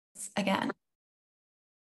again.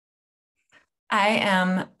 I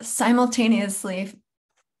am simultaneously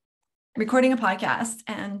recording a podcast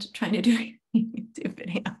and trying to do a YouTube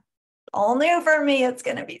video. All new for me. It's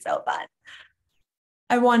going to be so fun.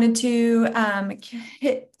 I wanted to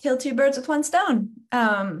kill two birds with one stone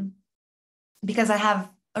because I have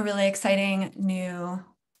a really exciting new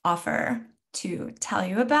offer to tell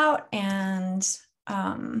you about. And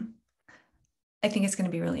I think it's going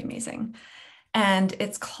to be really amazing. And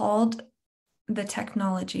it's called the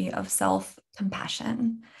technology of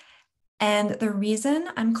self-compassion. And the reason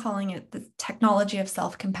I'm calling it the technology of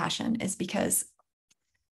self-compassion is because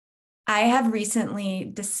I have recently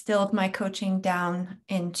distilled my coaching down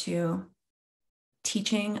into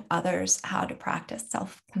teaching others how to practice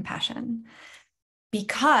self-compassion.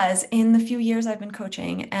 Because in the few years I've been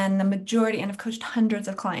coaching, and I've coached hundreds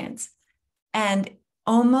of clients, and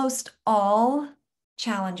almost all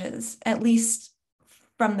challenges, at least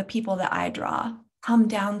from the people that I draw, come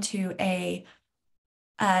down to a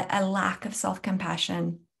lack of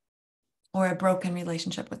self-compassion or a broken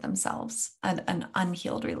relationship with themselves, an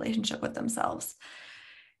unhealed relationship with themselves.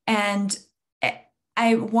 And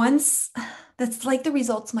that's like the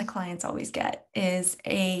results my clients always get is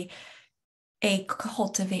a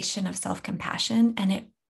cultivation of self-compassion, and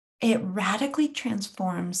it radically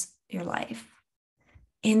transforms your life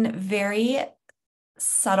in very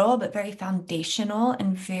subtle, but very foundational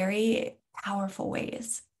and very powerful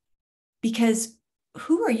ways. Because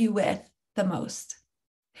who are you with the most?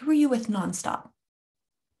 Who are you with nonstop?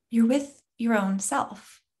 You're with your own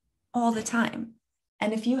self all the time.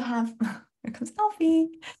 And if you have, here comes Elfie.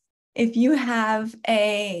 If you have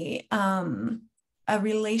a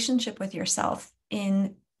relationship with yourself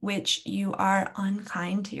in which you are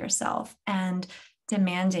unkind to yourself and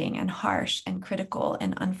demanding and harsh and critical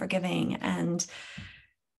and unforgiving and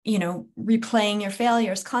replaying your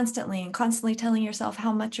failures constantly and constantly telling yourself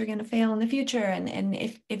how much you're going to fail in the future, and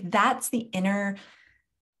if that's the inner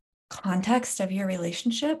context of your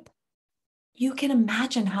relationship, you can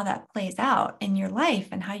imagine how that plays out in your life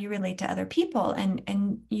and how you relate to other people,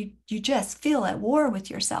 and you just feel at war with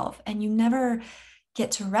yourself, and you never get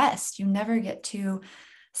to rest, you never get to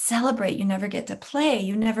celebrate, you never get to play,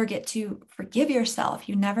 you never get to forgive yourself,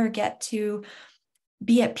 you never get to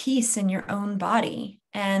be at peace in your own body.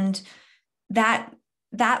 And that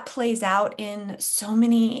plays out in so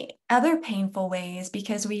many other painful ways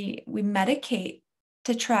because we medicate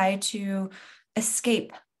to try to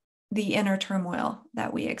escape the inner turmoil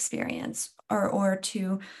that we experience, or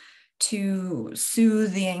to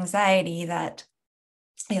soothe the anxiety that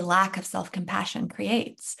a lack of self-compassion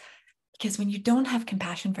creates. Because when you don't have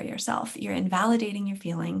compassion for yourself, you're invalidating your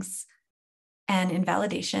feelings, and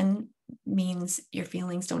invalidation means your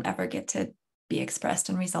feelings don't ever get to be expressed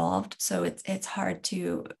and resolved. So it's hard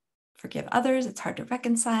to forgive others. It's hard to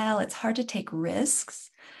reconcile. It's hard to take risks,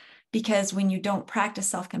 because when you don't practice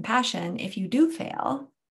self-compassion, if you do fail,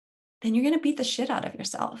 then you're going to beat the shit out of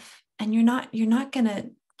yourself. And you're not going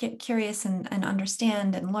to get curious and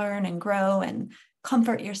understand and learn and grow and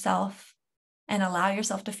comfort yourself and allow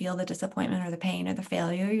yourself to feel the disappointment or the pain or the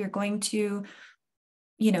failure. You're going to,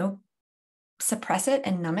 suppress it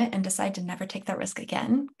and numb it and decide to never take that risk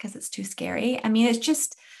again because it's too scary. I mean, it's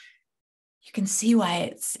just, you can see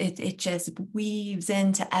why it just weaves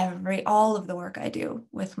into all of the work I do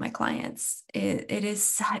with my clients. It is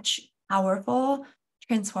such powerful,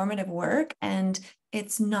 transformative work, and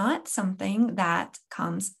it's not something that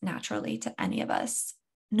comes naturally to any of us.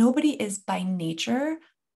 Nobody is by nature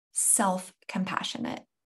self-compassionate.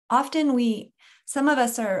 Often some of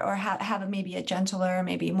us have maybe a gentler,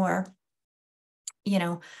 maybe more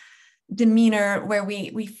demeanor where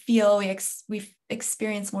we feel we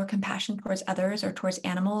experience more compassion towards others or towards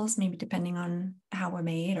animals, maybe depending on how we're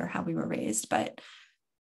made or how we were raised. But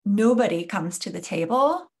nobody comes to the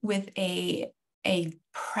table with a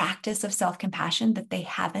practice of self-compassion that they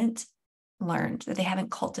haven't learned, that they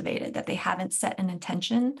haven't cultivated, that they haven't set an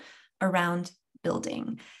intention around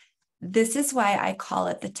building. This is why I call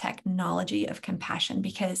it the technology of compassion,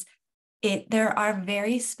 because there are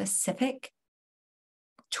very specific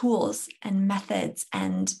tools and methods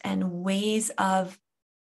and ways of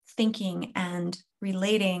thinking and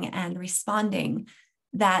relating and responding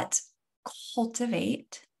that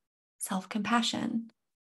cultivate self-compassion.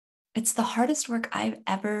 It's the hardest work I've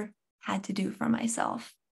ever had to do for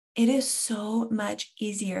myself. It is so much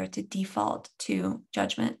easier to default to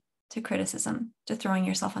judgment, to criticism, to throwing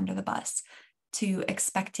yourself under the bus, to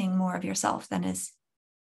expecting more of yourself than is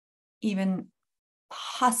even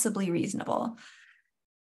possibly reasonable.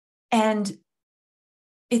 And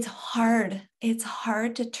it's hard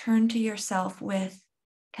to turn to yourself with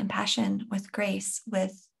compassion, with grace,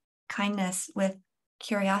 with kindness, with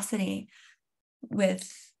curiosity,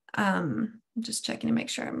 with I'm just checking to make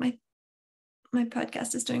sure my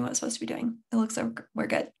podcast is doing what it's supposed to be doing. It looks like we're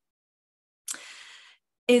good.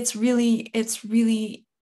 It's really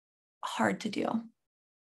hard to do.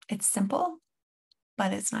 It's simple,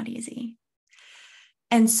 but it's not easy.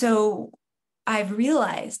 And so I've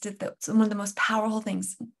realized that that's one of the most powerful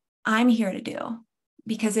things I'm here to do,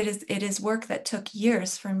 because it is work that took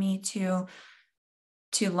years for me to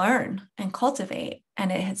learn and cultivate.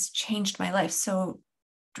 And it has changed my life so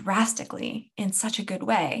drastically in such a good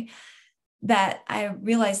way that I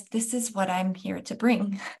realized this is what I'm here to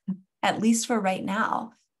bring, at least for right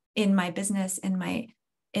now, in my business, in my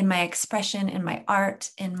expression, in my art,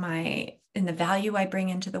 in the value I bring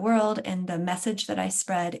into the world, and the message that I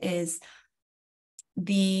spread is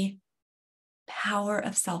the power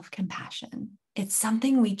of self-compassion. It's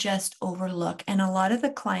something we just overlook. And a lot of the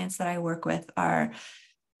clients that I work with are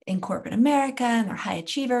in corporate America, and they're high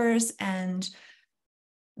achievers. And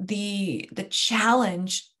the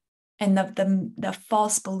challenge and the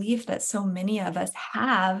false belief that so many of us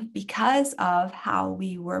have because of how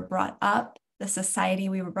we were brought up, the society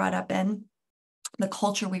we were brought up in, the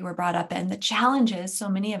culture we were brought up in, the challenge is so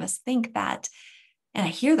many of us think that, and I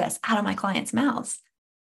hear this out of my clients' mouths,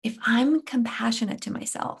 if I'm compassionate to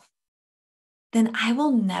myself, then I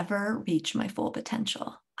will never reach my full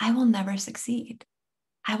potential. I will never succeed.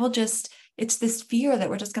 It's this fear that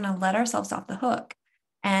we're just going to let ourselves off the hook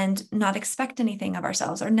and not expect anything of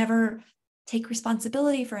ourselves, or never take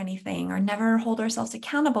responsibility for anything, or never hold ourselves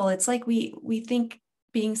accountable. It's like we think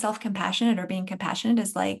being self-compassionate or being compassionate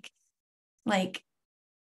is like,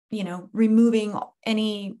 removing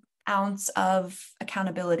any ounce of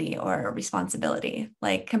accountability or responsibility.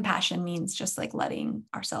 Like compassion means just like letting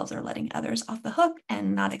ourselves or letting others off the hook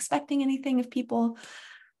and not expecting anything of people.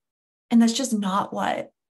 And that's just not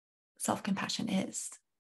what self-compassion is.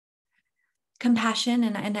 Compassion,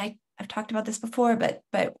 and I've talked about this before,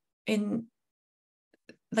 but in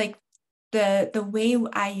like the way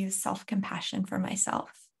I use self-compassion for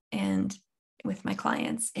myself and with my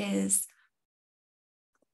clients is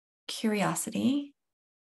curiosity,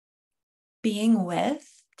 being with,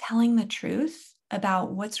 telling the truth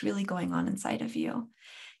about what's really going on inside of you,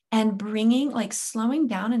 and slowing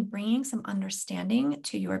down and bringing some understanding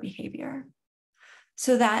to your behavior,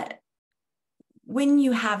 so that when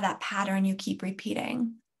you have that pattern you keep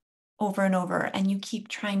repeating over and over, and you keep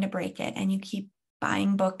trying to break it, and you keep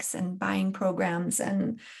buying books and buying programs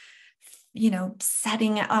and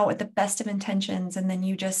setting out with the best of intentions, and then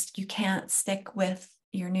you can't stick with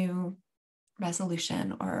your new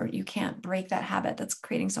resolution, or you can't break that habit that's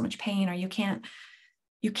creating so much pain, or you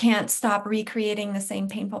can't stop recreating the same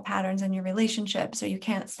painful patterns in your relationships, or you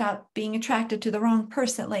can't stop being attracted to the wrong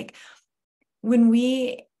person. Like when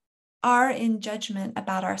we are in judgment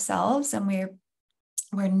about ourselves and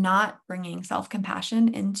we're not bringing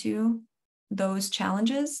self-compassion into those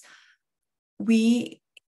challenges, we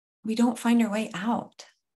don't find our way out.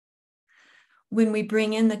 When we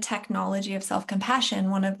bring in the technology of self-compassion,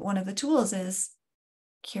 one of the tools is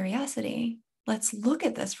curiosity. Let's look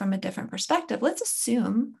at this from a different perspective. Let's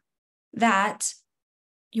assume that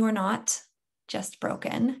you're not just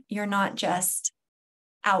broken. You're not just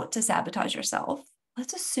out to sabotage yourself.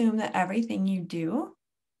 Let's assume that everything you do,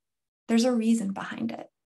 there's a reason behind it.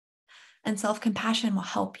 And self-compassion will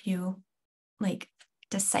help you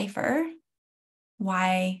decipher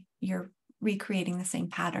why you're recreating the same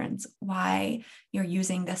patterns, why you're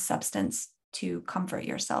using this substance to comfort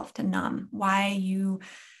yourself, to numb, why you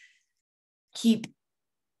keep,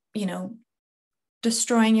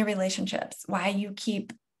 destroying your relationships, why you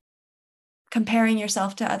keep comparing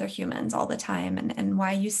yourself to other humans all the time, and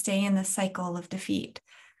why you stay in this cycle of defeat.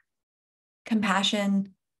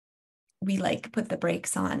 Compassion, we put the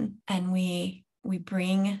brakes on, and we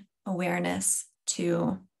bring awareness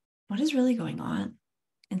to what is really going on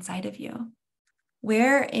inside of you.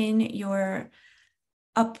 Where in your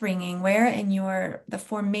upbringing, where in the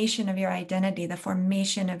formation of your identity, the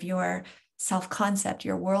formation of your self-concept,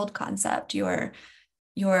 your world concept, your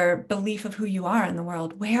belief of who you are in the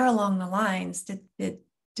world, where along the lines did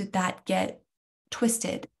that get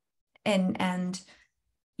twisted? And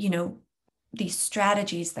these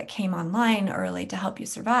strategies that came online early to help you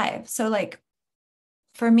survive. So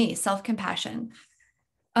for me, self-compassion,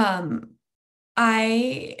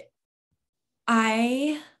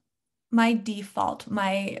 my default,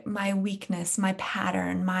 my weakness, my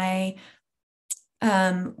pattern,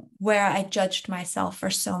 where I judged myself for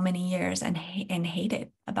so many years and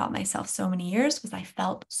hated about myself so many years, was I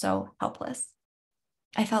felt so helpless.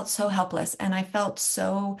 I felt so helpless and I felt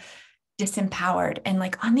so disempowered. And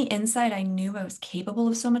like on the inside, I knew I was capable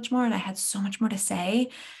of so much more and I had so much more to say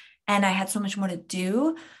and I had so much more to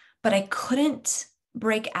do, but I couldn't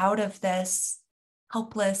break out of this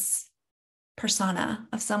helpless persona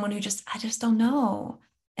of someone who I just don't know.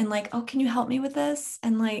 And like, oh, can you help me with this?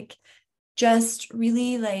 And like, just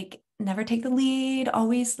really like never take the lead,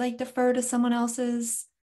 always like defer to someone else's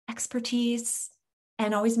expertise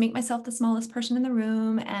and always make myself the smallest person in the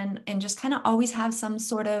room and just kind of always have some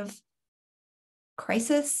sort of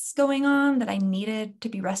crisis going on that I needed to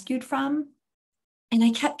be rescued from. And I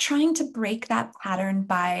kept trying to break that pattern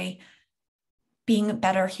by being a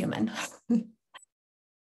better human,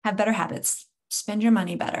 have better habits, spend your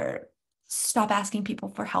money better, stop asking people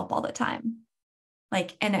for help all the time.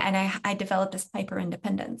 Like, and I developed this hyper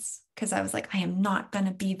independence because I was like, I am not going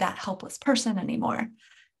to be that helpless person anymore.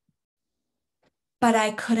 But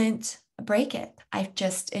I couldn't break it.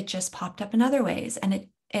 It just popped up in other ways. And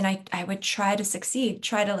I would try to succeed,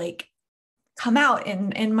 try to like come out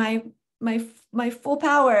in my full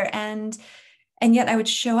power. And yet I would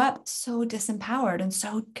show up so disempowered and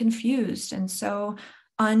so confused and so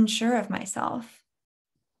unsure of myself.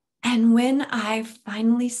 And when I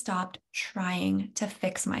finally stopped trying to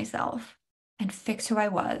fix myself and fix who I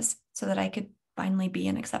was so that I could finally be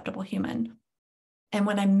an acceptable human, and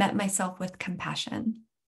when I met myself with compassion,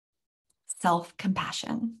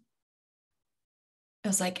 self-compassion, it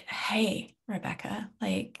was like, hey, Rebecca,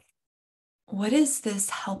 like, what is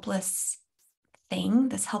this helpless thing,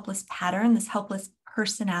 this helpless pattern, this helpless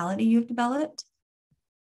personality you've developed?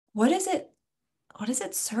 What is it? What is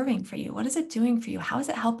it serving for you? What is it doing for you? How is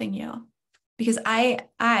it helping you? Because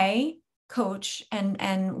I coach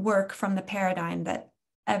and work from the paradigm that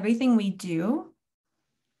everything we do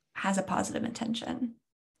has a positive intention.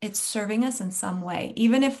 It's serving us in some way.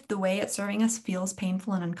 Even if the way it's serving us feels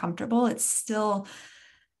painful and uncomfortable, it's still,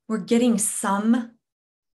 we're getting some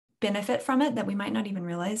benefit from it that we might not even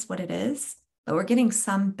realize what it is, but we're getting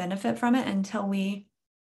some benefit from it until we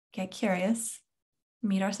get curious,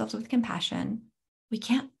 meet ourselves with compassion. We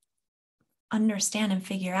can't understand and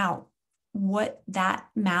figure out what that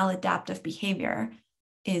maladaptive behavior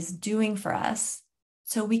is doing for us.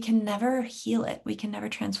 So we can never heal it. We can never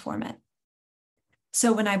transform it.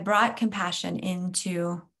 So when I brought compassion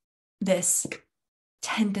into this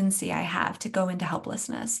tendency I have to go into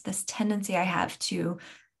helplessness, this tendency I have to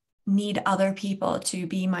need other people to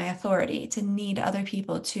be my authority, to need other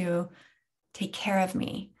people to take care of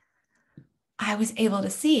me, I was able to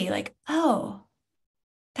see like, oh,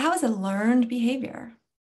 that was a learned behavior.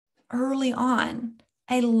 Early on,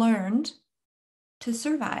 I learned to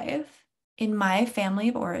survive in my family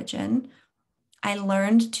of origin. I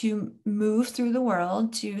learned to move through the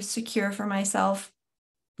world to secure for myself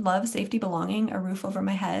love, safety, belonging, a roof over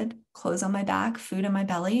my head, clothes on my back, food in my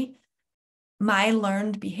belly. My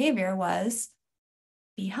learned behavior was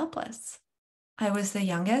be helpless. I was the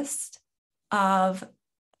youngest of,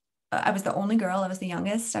 I was the only girl. I was the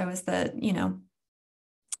youngest. I was the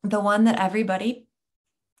one that everybody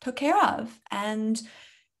took care of. And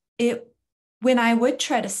when I would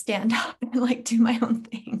try to stand up and like do my own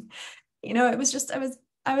thing, it was just,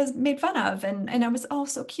 I was made fun of and I was all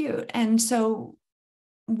so cute. And so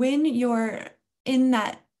when you're in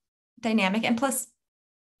that dynamic, and plus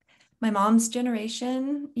my mom's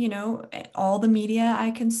generation, all the media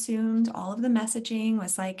I consumed, all of the messaging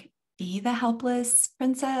was like, be the helpless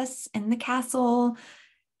princess in the castle,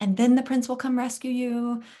 and then the prince will come rescue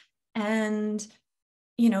you. And,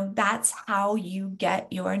 that's how you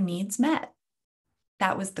get your needs met.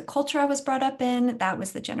 That was the culture I was brought up in. That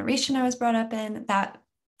was the generation I was brought up in. That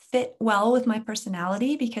fit well with my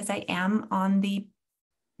personality because I am on the,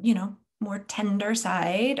 more tender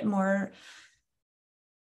side, more,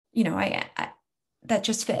 that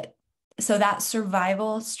just fit. So that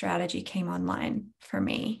survival strategy came online for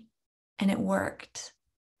me and it worked.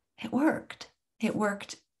 It worked. It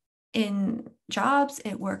worked in jobs.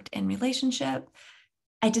 It worked in relationship.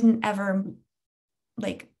 I didn't ever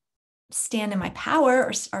like stand in my power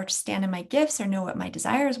or stand in my gifts or know what my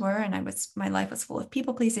desires were. And my life was full of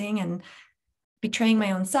people pleasing and betraying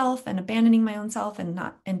my own self and abandoning my own self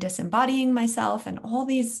and disembodying myself and all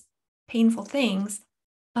these painful things.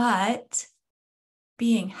 But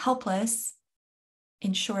being helpless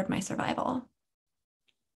ensured my survival.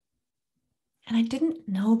 And I didn't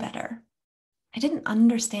know better. I didn't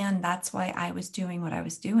understand that's why I was doing what I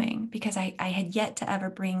was doing because I had yet to ever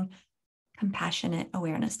bring compassionate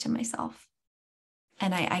awareness to myself.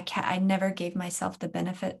 And I never gave myself the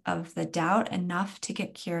benefit of the doubt enough to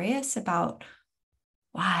get curious about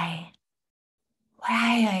why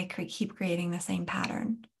why I keep creating the same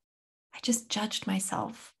pattern. I just judged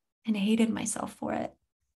myself and hated myself for it,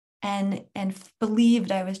 and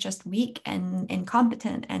believed I was just weak and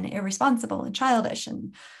incompetent and irresponsible and childish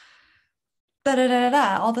and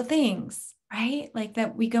all the things, right? Like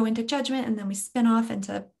that we go into judgment and then we spin off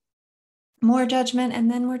into more judgment,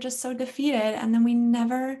 and then we're just so defeated, and then we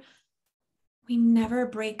never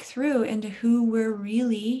break through into who we're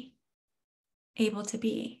really able to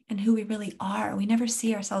be and who we really are. We never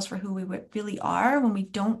see ourselves for who we really are when we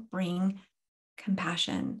don't bring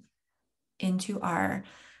compassion into our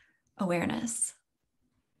awareness.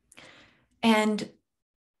 And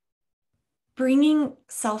bringing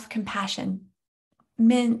self-compassion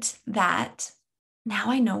meant that now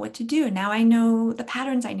I know what to do. Now I know the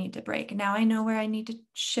patterns I need to break. Now I know where I need to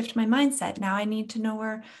shift my mindset. Now I know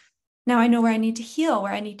where I need to heal,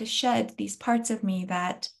 where I need to shed these parts of me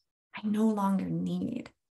that I no longer need.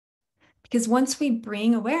 Because once we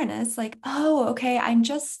bring awareness, like, oh, okay,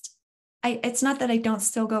 it's not that I don't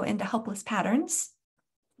still go into helpless patterns.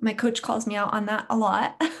 My coach calls me out on that a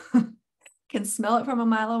lot. Can smell it from a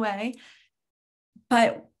mile away.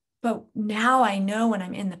 But now I know when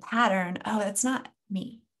I'm in the pattern, oh, that's not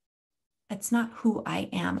me. That's not who I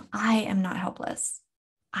am. I am not helpless.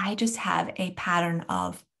 I just have a pattern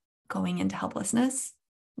of going into helplessness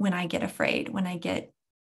when I get afraid, when I get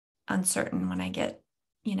uncertain, when I get,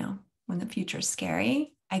 when the future is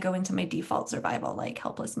scary, I go into my default survival, like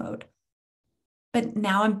helpless mode. But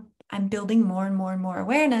now I'm building more and more and more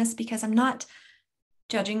awareness because I'm not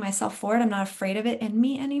judging myself for it. I'm not afraid of it in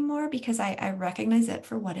me anymore because I recognize it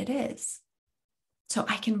for what it is. So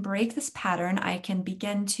I can break this pattern. I can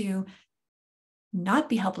begin to not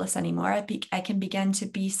be helpless anymore. I can begin to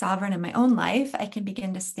be sovereign in my own life. I can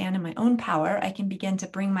begin to stand in my own power. I can begin to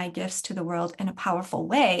bring my gifts to the world in a powerful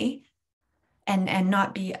way and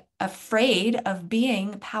not be afraid of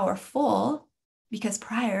being powerful, because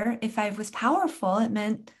prior, if I was powerful, it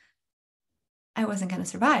meant I wasn't going to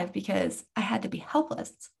survive because I had to be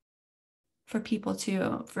helpless for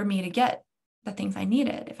me to get the things I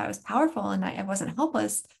needed. If I was powerful and I wasn't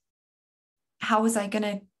helpless, how was I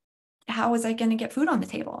going to get food on the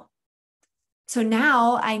table? So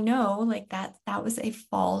now I know, like, that was a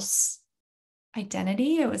false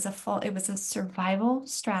identity. It was a survival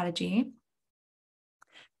strategy,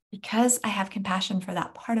 because I have compassion for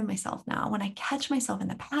that part of myself now. When I catch myself in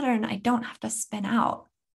the pattern, I don't have to spin out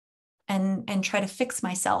and try to fix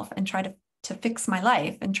myself and try to fix my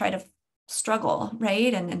life and try to struggle,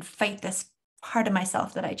 right? And fight this part of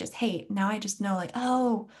myself that I just hate. Now I just know, like,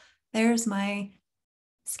 oh, there's my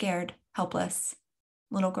scared, helpless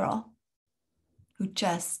little girl who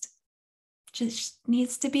just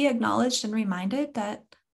needs to be acknowledged and reminded that,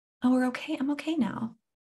 oh, we're okay. I'm okay now.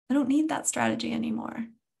 I don't need that strategy anymore.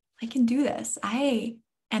 I can do this. I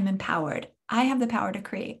am empowered. I have the power to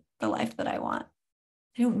create the life that I want.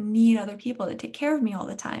 I don't need other people to take care of me all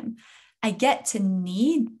the time. I get to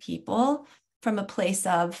need people from a place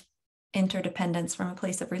of interdependence, from a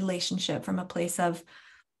place of relationship, from a place of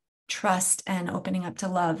trust and opening up to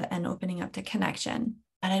love and opening up to connection.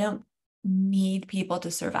 But I don't need people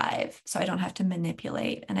to survive. So I don't have to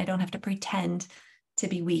manipulate, and I don't have to pretend to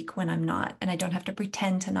be weak when I'm not. And I don't have to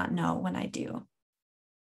pretend to not know when I do.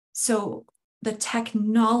 So the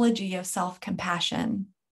technology of self-compassion,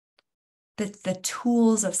 the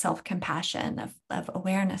tools of self-compassion, of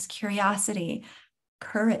awareness, curiosity,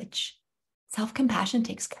 courage. Self-compassion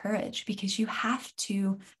takes courage because you have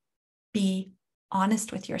to be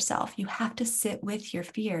honest with yourself. You have to sit with your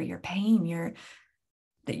fear, your pain,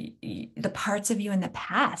 the parts of you in the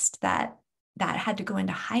past that had to go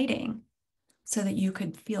into hiding so that you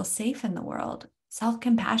could feel safe in the world.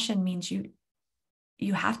 Self-compassion means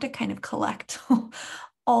you have to kind of collect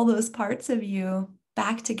all those parts of you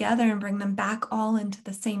back together and bring them back all into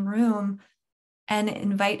the same room and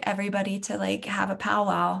invite everybody to, like, have a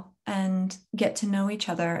powwow and get to know each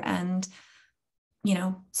other and,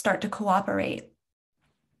 start to cooperate.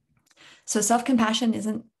 So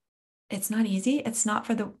self-compassion it's not easy. It's not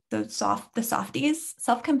for the softies.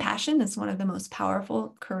 Self-compassion is one of the most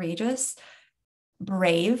powerful, courageous,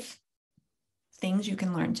 brave things you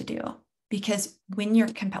can learn to do. Because when you're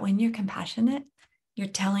compassionate, you're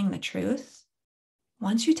telling the truth.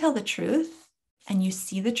 Once you tell the truth and you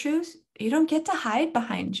see the truth, you don't get to hide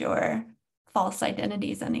behind your false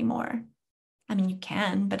identities anymore. I mean, you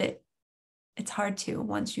can, but it's hard to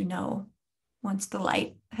once the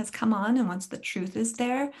light has come on and once the truth is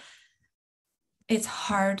there. It's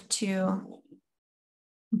hard to.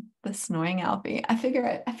 The snoring Alfie. I feel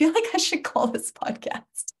like I should call this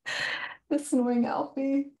podcast The Snoring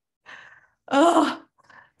Alfie. Oh,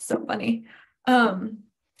 so funny. Um,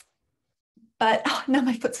 but oh, now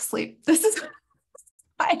my foot's asleep. This is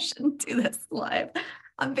I shouldn't do this live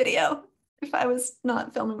on video. If I was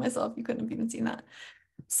not filming myself, you couldn't have even seen that.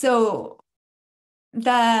 So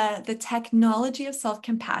the technology of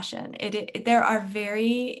self-compassion, there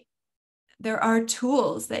are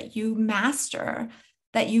tools that you master,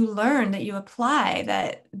 that you learn, that you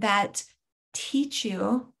apply, that teach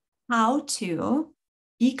you how to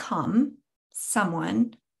become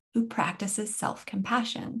someone who practices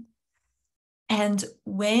self-compassion. And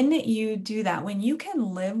when you do that, when you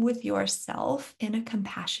can live with yourself in a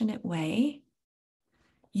compassionate way,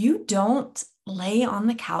 you don't lay on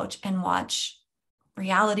the couch and watch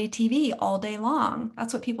reality TV all day long.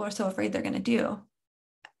 That's what people are so afraid they're going to do.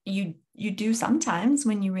 You do sometimes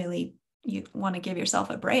when you want to give yourself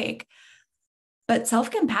a break. But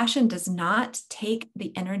self-compassion does not take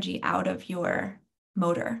the energy out of your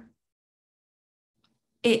motor.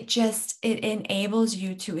 It enables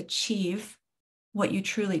you to achieve what you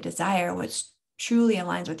truly desire, what truly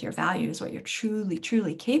aligns with your values, what you're truly,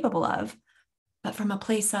 truly capable of, but from a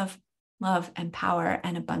place of love and power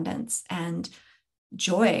and abundance and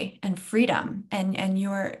joy and freedom. And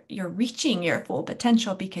you're reaching your full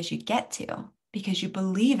potential because you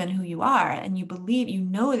believe in who you are, and you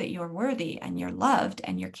know that you're worthy and you're loved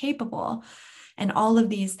and you're capable. And all of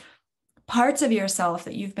these parts of yourself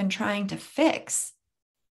that you've been trying to fix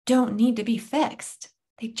don't need to be fixed.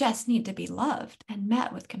 They just need to be loved and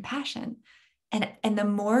met with compassion. And the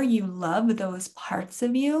more you love those parts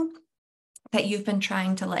of you that you've been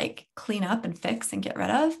trying to like clean up and fix and get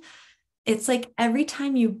rid of, it's like every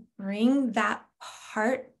time you bring that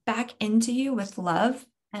part back into you with love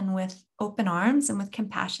and with open arms and with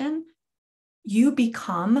compassion, you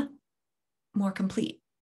become more complete.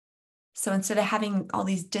 So instead of having all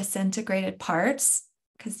these disintegrated parts,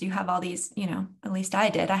 because you have all these, at least I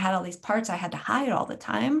did, I had all these parts I had to hide all the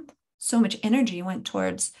time. So much energy went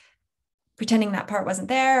towards pretending that part wasn't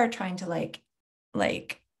there, or trying to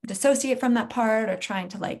like dissociate from that part, or trying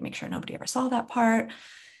to like make sure nobody ever saw that part.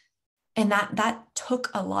 And that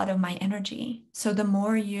took a lot of my energy. So the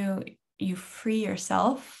more you free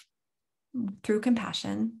yourself through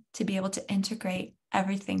compassion to be able to integrate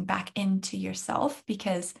everything back into yourself,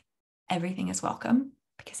 because everything is welcome,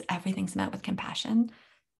 because everything's met with compassion.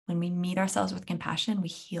 When we meet ourselves with compassion, we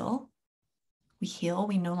heal.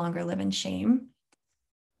 We no longer live in shame.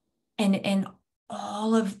 And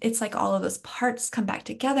it's like all of those parts come back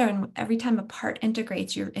together. And every time a part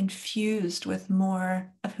integrates, you're infused with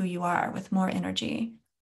more of who you are, with more energy,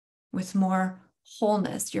 with more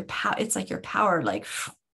wholeness. It's like your power like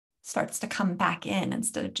starts to come back in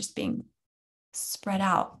instead of just being spread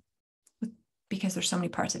out, because there's so many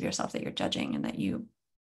parts of yourself that you're judging and that you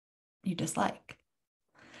dislike.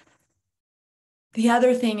 The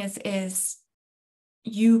other thing is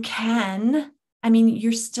you can,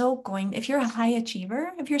 you're still going, if you're a high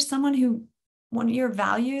achiever, if you're someone who one of your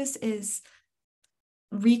values is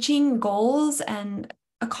reaching goals and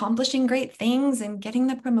accomplishing great things and getting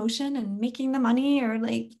the promotion and making the money, or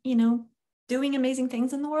like, doing amazing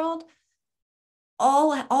things in the world,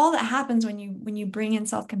 all that happens when you bring in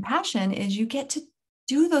self-compassion is you get to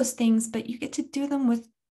do those things, but you get to do them with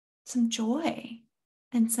some joy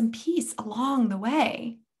and some peace along the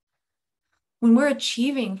way. When we're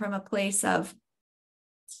achieving from a place of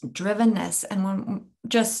drivenness, and when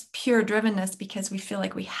just pure drivenness because we feel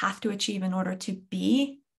like we have to achieve in order to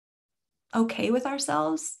be okay with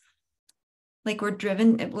ourselves, like we're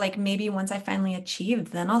driven, like maybe once I finally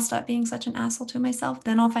achieve, then I'll stop being such an asshole to myself.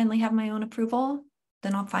 Then I'll finally have my own approval.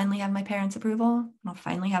 Then I'll finally have my parents' approval. And I'll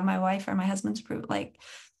finally have my wife or my husband's approval. Like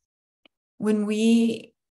when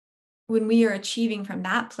we are achieving from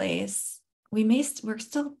that place, we're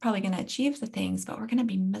still probably going to achieve the things, but we're going to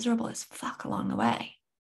be miserable as fuck along the way,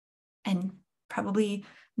 and probably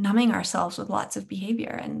numbing ourselves with lots of behavior,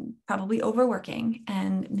 and probably overworking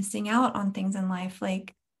and missing out on things in life,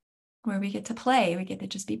 like where we get to play, we get to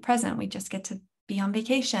just be present, we just get to be on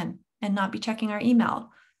vacation and not be checking our email.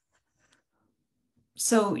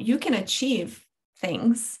 So you can achieve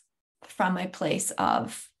things from a place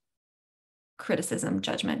of criticism,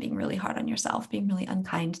 judgment, being really hard on yourself, being really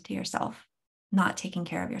unkind to yourself, not taking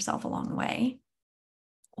care of yourself along the way.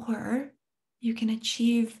 Or you can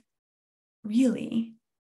achieve really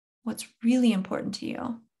what's really important to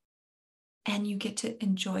you, and you get to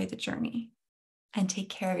enjoy the journey and take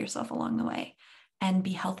care of yourself along the way and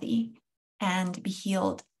be healthy and be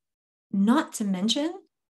healed. Not to mention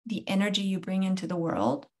the energy you bring into the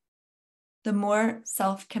world. The more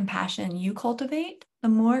self-compassion you cultivate, the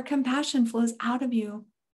more compassion flows out of you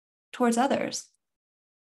towards others.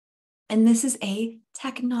 And this is a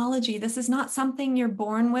technology. This is not something you're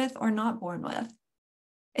born with or not born with.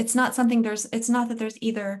 It's not that there's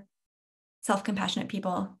either self-compassionate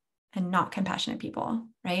people and not compassionate people,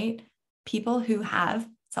 right? People who have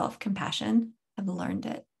self-compassion have learned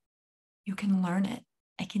it. You can learn it.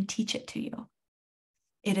 I can teach it to you.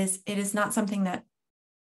 It is not something that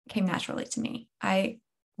came naturally to me. I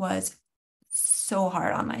was so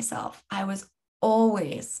hard on myself. I was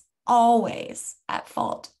always at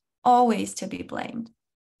fault, always to be blamed,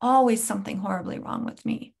 always something horribly wrong with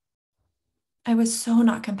me. I was so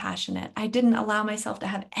not compassionate. I didn't allow myself to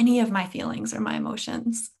have any of my feelings or my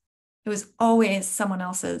emotions. It was always someone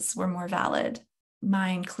else's were more valid,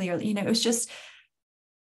 mine clearly. It was just,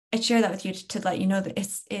 I share that with you to let you know that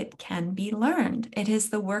it can be learned. It is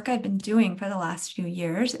the work I've been doing for the last few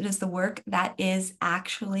years. It is the work that is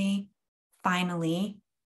actually finally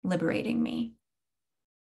liberating me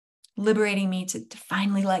to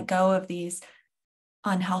finally let go of these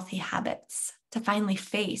unhealthy habits, to finally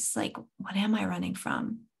face, like, what am I running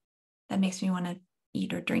from that makes me want to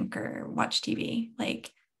eat or drink or watch TV?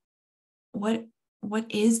 Like, what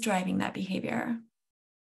is driving that behavior?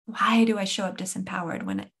 Why do I show up disempowered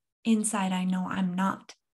when inside I know I'm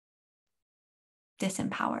not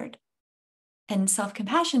disempowered? And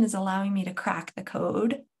self-compassion is allowing me to crack the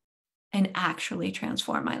code and actually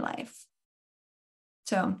transform my life.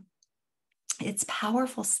 So it's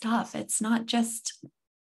powerful stuff. It's not just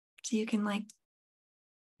so you can like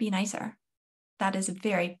be nicer. That is a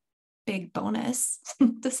very big bonus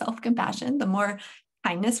to self-compassion. The more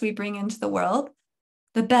kindness we bring into the world,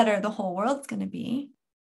 the better the whole world's going to be.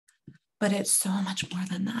 But it's so much more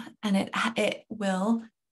than that. And it will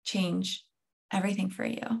change everything for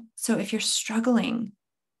you. So if you're struggling,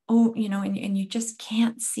 and you just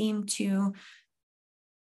can't seem to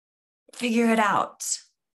figure it out,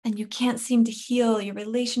 and you can't seem to heal your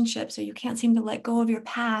relationships, or you can't seem to let go of your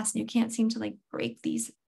past, and you can't seem to like break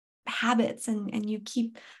these habits, and you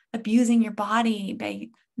keep abusing your body by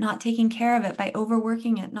not taking care of it, by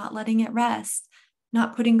overworking it, not letting it rest,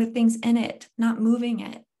 not putting good things in it, not moving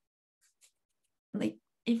it. Like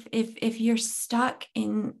if you're stuck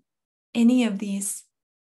in any of these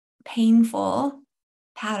painful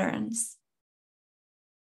patterns,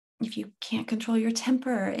 if you can't control your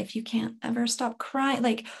temper, if you can't ever stop crying,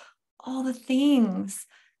 like all the things,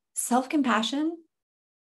 self-compassion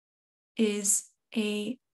is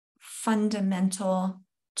a fundamental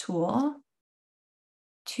tool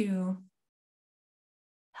to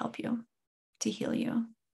help you, to heal you,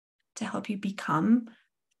 to help you become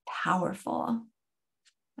powerful.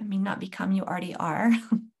 I mean, not become, you already are,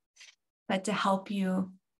 but to help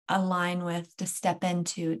you align with, to step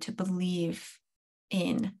into, to believe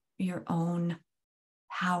in your own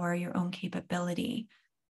power, your own capability,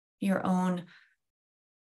 your own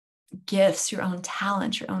gifts, your own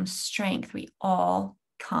talent, your own strength. We all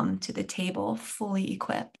come to the table fully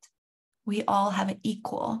equipped. We all have an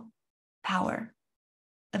equal power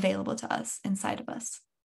available to us inside of us.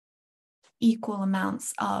 Equal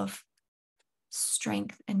amounts of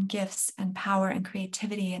strength and gifts and power and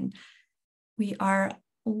creativity. And we are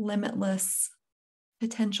limitless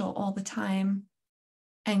potential all the time.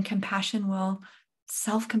 And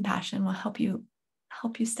self-compassion will help you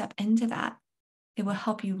step into that. It will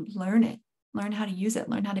help you learn it, learn how to use it,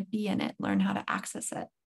 learn how to be in it, learn how to access it.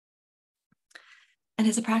 And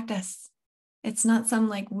it's a practice. It's not some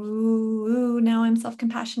like, woo, now I'm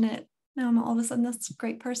self-compassionate. Now I'm all of a sudden this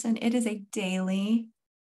great person. It is a daily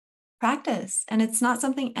practice. And it's not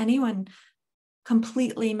something anyone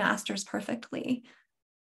completely masters perfectly,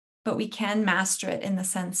 but we can master it in the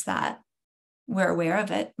sense that we're aware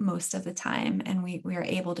of it most of the time, and we are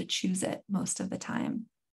able to choose it most of the time.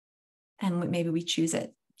 And maybe we choose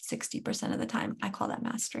it 60% of the time. I call that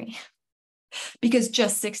mastery because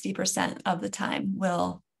just 60% of the time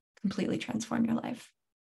will completely transform your life.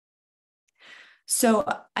 So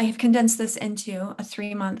I have condensed this into a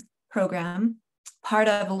 3-month program. Part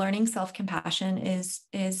of learning self-compassion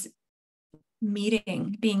is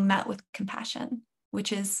being met with compassion,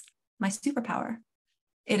 which is my superpower.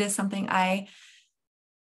 It is something I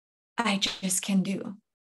just can do.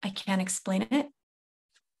 I can't explain it.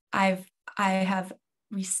 I have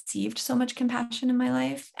received so much compassion in my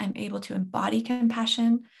life. I'm able to embody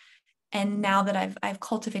compassion. And now that I've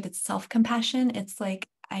cultivated self-compassion, it's like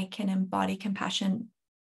I can embody compassion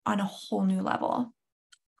on a whole new level.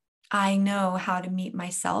 I know how to meet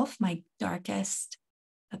myself, the darkest,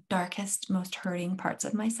 most hurting parts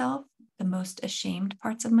of myself, the most ashamed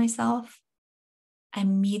parts of myself.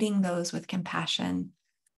 I'm meeting those with compassion,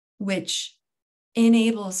 which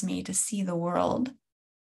enables me to see the world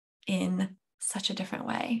in such a different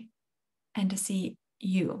way. and to see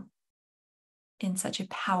you in such a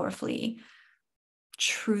powerfully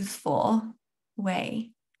truthful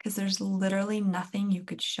way. Because there's literally nothing you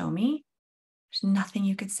could show me, there's nothing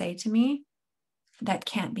you could say to me that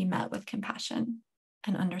can't be met with compassion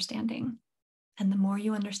and understanding. And the more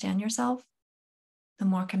you understand yourself, the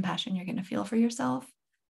more compassion you're going to feel for yourself.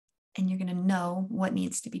 And you're going to know what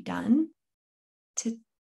needs to be done to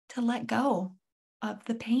let go of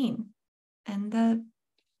the pain and the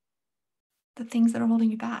things that are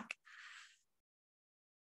holding you back.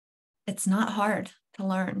 It's not hard to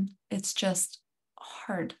learn. It's just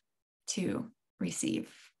hard to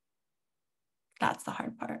receive. That's the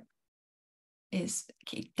hard part. Is,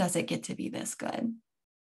 does it get to be this good?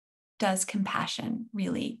 Does compassion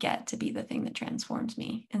really get to be the thing that transforms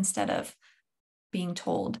me, instead of being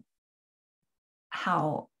told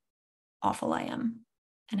how awful I am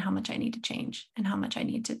and how much I need to change and how much I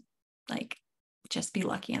need to just be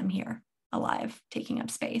lucky I'm here, alive, taking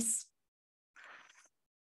up space.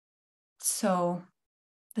 So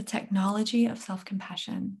the technology of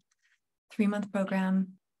self-compassion, 3-month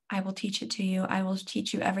program, I will teach it to you. I will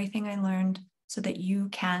teach you everything I learned so that you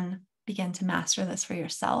can begin to master this for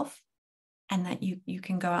yourself, and that you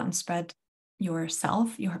can go out and spread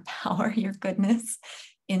yourself, your power, your goodness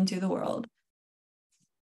into the world.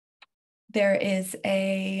 There is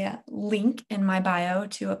a link in my bio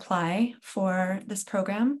to apply for this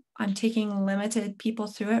program. I'm taking limited people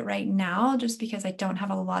through it right now just because I don't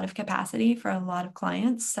have a lot of capacity for a lot of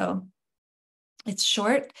clients. So it's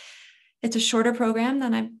short. It's a shorter program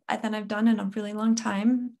than I've done in a really long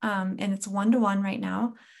time. And it's 1-to-1 right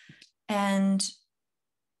now. And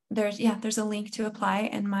there's a link to apply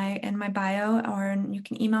in my bio, or you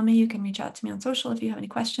can email me. You can reach out to me on social if you have any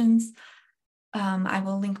questions. I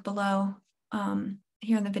will link below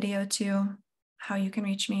here in the video too, how you can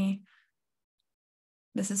reach me.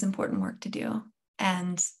 This is important work to do.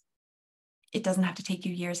 And it doesn't have to take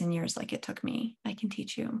you years and years like it took me. I can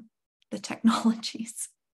teach you the technologies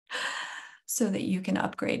so that you can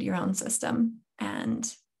upgrade your own system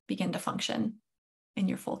and begin to function in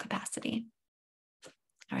your full capacity.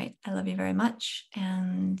 All right. I love you very much.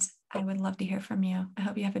 And I would love to hear from you. I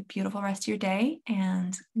hope you have a beautiful rest of your day,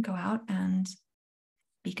 and go out and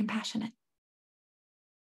be compassionate.